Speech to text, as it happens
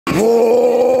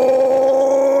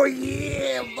Oh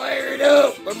yeah, fire it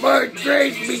up for Mark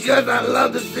Trace because I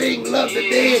love to sing, love to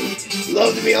dance,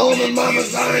 love to be home in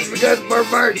mama's arms because for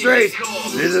Mark Trace.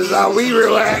 This is how we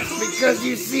relax because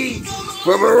you see,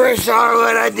 for Morey,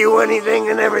 Charlotte, I do anything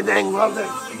and everything. Love to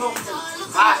smoke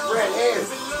hot red hair.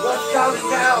 Let's count it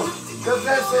down because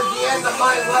this is the end of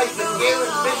my life and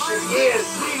Galen's mission is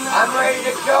I'm ready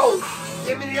to go.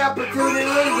 Give me the opportunity.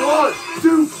 1,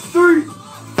 2, 3.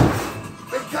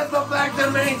 Because the fact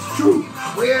remains true.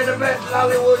 We are the best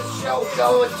Hollywood show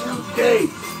going today.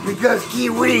 Because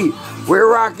Kiwi, we're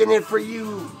rocking it for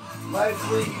you, my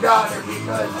sweet daughter.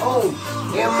 Because home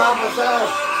in mama's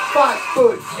house,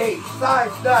 5'8",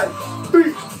 size 9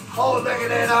 feet. Oh, look at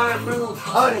that iron blue,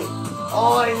 honey.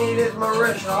 All I need is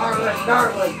Marisha, Harlan,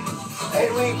 darling,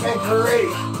 and we can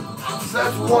create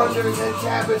such wonders and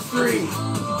tapestry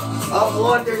of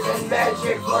wonders and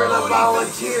magic for the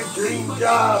volunteer dream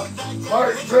job.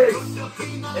 Mark Trace,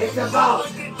 it's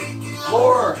about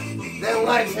more than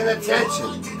likes and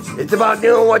attention. It's about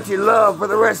doing what you love for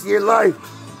the rest of your life.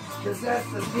 Because that's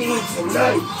the theme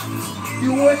tonight.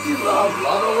 Do what you love it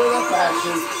with a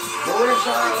passion.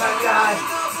 Marisha, that guy,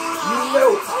 you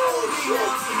know,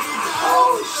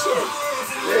 oh shit,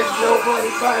 there's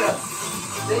nobody better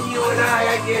than you and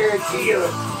I guarantee you.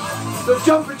 So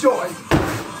jump for joy.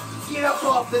 Get up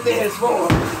off the dance floor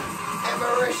and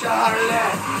Marisha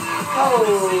Harlan. Oh,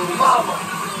 mama,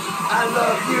 I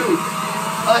love you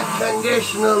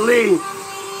unconditionally.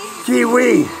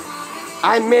 Kiwi,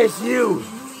 I miss you.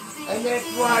 And that's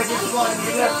why I just want to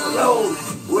be left alone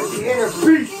with the inner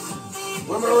peace.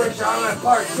 When Marisha Harlan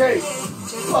Park Chase,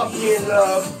 puppy in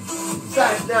love,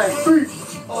 size 9 feet,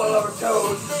 all over her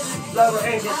toes, love her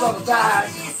ankles, love her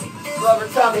thighs, love her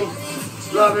tummy.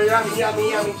 Love her yummy, yummy,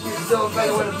 yummy, cute silver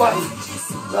feather with a button.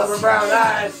 Love her brown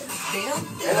eyes.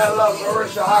 And I love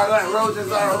Marisha Harlan. Roses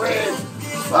are red,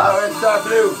 violets are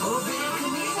blue.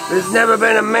 There's never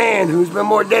been a man who's been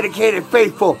more dedicated,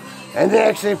 faithful, and they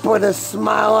actually put a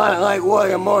smile on it like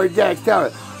William Morey Jack's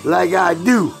talent, like I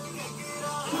do.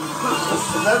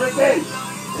 Everything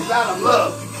is out of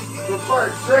love for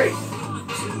first Trace.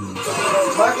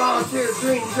 My volunteer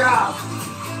dream job.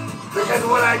 Because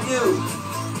what I do,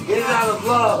 it is out of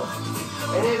love,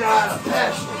 and it is out of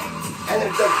passion, and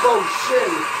it's devotion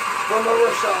from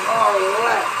Marisha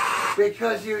Harlan.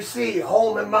 Because you see,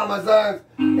 home in mama's arms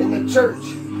in the church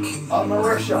of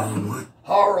Marisha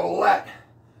Harlan.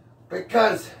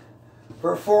 Because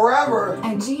for forever,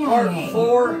 part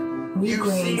 4,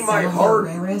 you see my heart,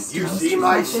 you see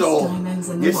my soul.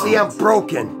 You see I'm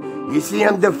broken, you see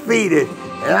I'm defeated,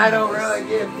 and I don't really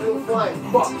give 2 flying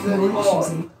fucks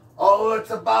anymore. All it's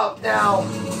about now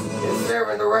is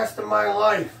serving the rest of my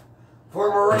life for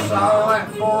Marisha Harlan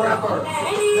forever.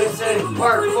 This is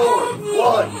part 4.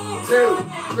 1, 2,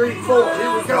 3, 4.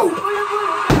 Here we go.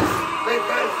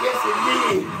 Because yes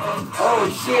indeed. Oh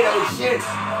shit.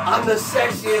 I'm the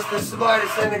sexiest, the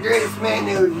smartest, and the greatest man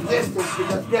in existence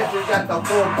because guess who's got the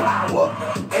full power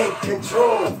and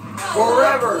control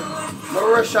forever.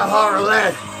 Marisha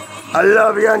Harlan. I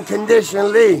love you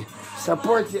unconditionally.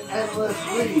 Support you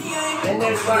endlessly, and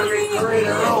that's why we create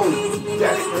our own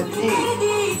destiny.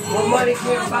 Well, money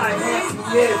can't buy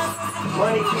happiness,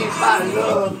 money can't buy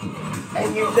love,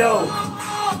 and you know,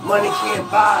 money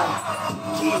can't buy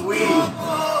Kiwi.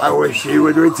 I wish he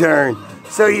would return.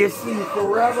 So you see,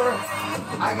 forever,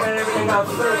 I got everything I'm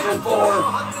searching for,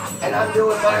 and I'm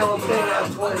doing my own thing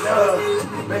on Twitter,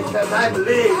 because I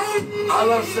believe, I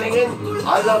love singing,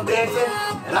 I love dancing,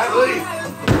 and I believe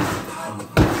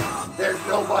there's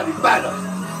nobody better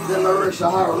than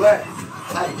Marisha Harlan.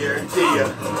 I guarantee you.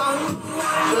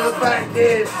 So the fact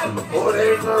is, oh,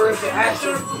 there's Marisha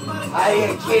Asher. I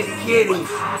ain't kitty.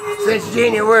 Since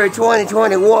January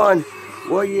 2021,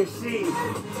 well, you see,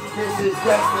 this is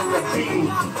destined to be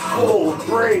bold,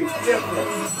 brave,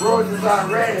 different. Roses are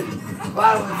red,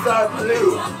 violets are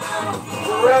blue.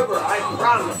 Forever, I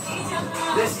promise.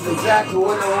 This is exactly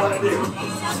what I want to do.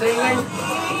 Singing,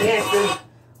 dancing,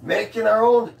 making our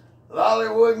own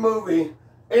Hollywood movie,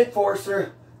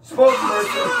 enforcer,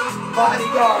 spokesperson,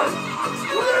 bodyguard,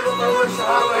 whatever Marisha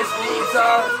Harlan's needs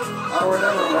are, or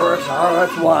whatever Marisha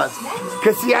Harlan wants.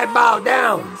 Cause see, I bow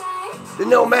down to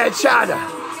Nomad Chata,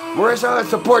 Marisha Harlan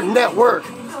Support Network.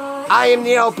 I am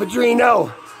the El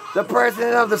Padrino, the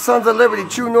president of the Sons of Liberty,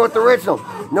 True North Original,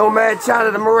 Nomad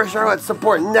Chata, the Marisha Harlan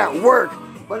Support Network.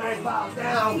 But I bow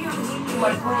down to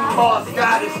my queen boss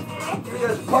goddess,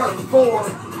 because part 4,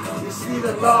 you see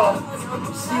the love,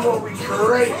 you see what we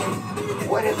create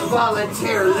when it's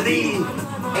voluntarily,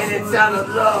 and it's out of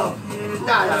love,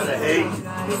 not out of hate.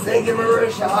 Thank you,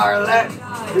 Marisha Harlan,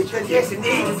 because yes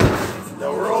indeed, the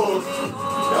role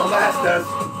does.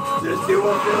 Just do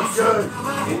what feels good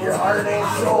in your heart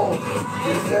and soul.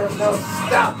 Because there's no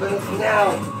stopping us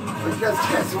now. Because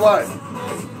guess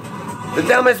what? The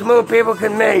dumbest move people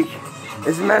can make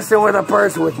is messing with a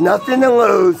person with nothing to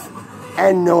lose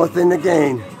and nothing to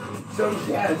gain. So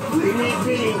yes, leave me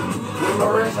be with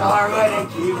Marissa Harlan and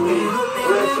Kiwi.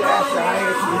 Marissa after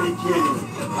I the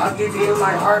kitty. I'll give you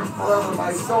my heart forever,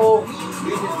 my soul.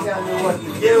 You just tell me what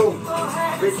to do.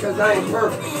 Because I ain't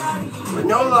perfect. With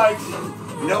no likes,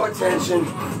 no attention,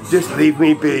 just leave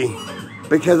me be.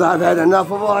 Because I've had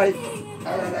enough of life.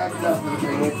 And that's enough of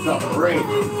being in suffering.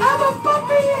 I'm a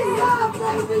puppy in love,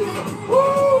 baby.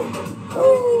 Woo!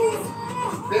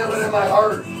 Woo! Feel it in my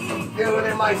heart. Feel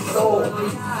it in my soul.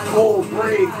 Cold,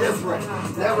 brave, different.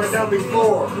 Never done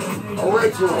before.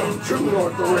 Original. True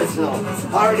North original.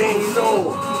 Heart and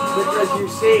soul. Because you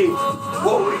see,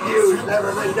 what we do has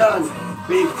never been done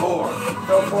before.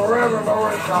 So forever,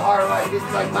 Marissa Harlan, just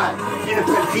like my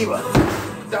infant diva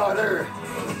daughter.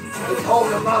 It's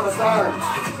holding mama's arms.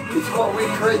 It's what we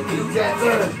create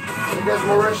together. Because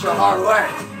Marissa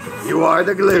Harlan, you are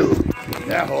the glue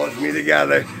that holds me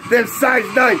together. Then size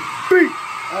 9 feet.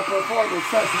 I'm performing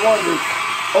such wonders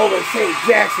over St.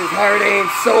 Jackson's heart and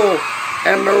soul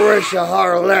and Marissa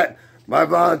Harlan. My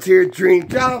volunteer dream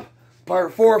job,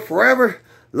 part 4 forever.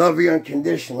 Love you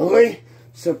unconditionally.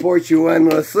 Support you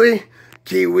endlessly.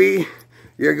 Kiwi,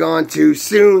 you're gone too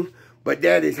soon. But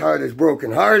daddy's heart is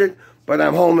broken hearted. But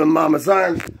I'm home in mama's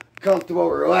arms. Comfortable,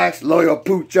 relaxed, loyal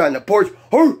pooch on the porch.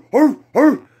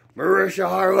 Marissa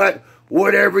Harlan,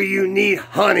 whatever you need,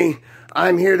 honey.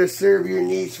 I'm here to serve your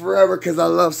needs forever because I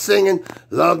love singing,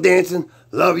 love dancing,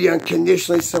 love you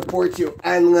unconditionally, support you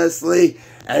endlessly.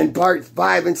 And part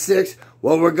 5 and 6,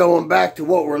 well, we're going back to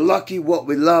what we're lucky, what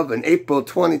we love in April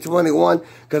 2021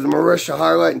 because Marissa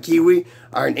Harlan and Kiwi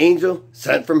are an angel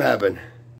sent from heaven.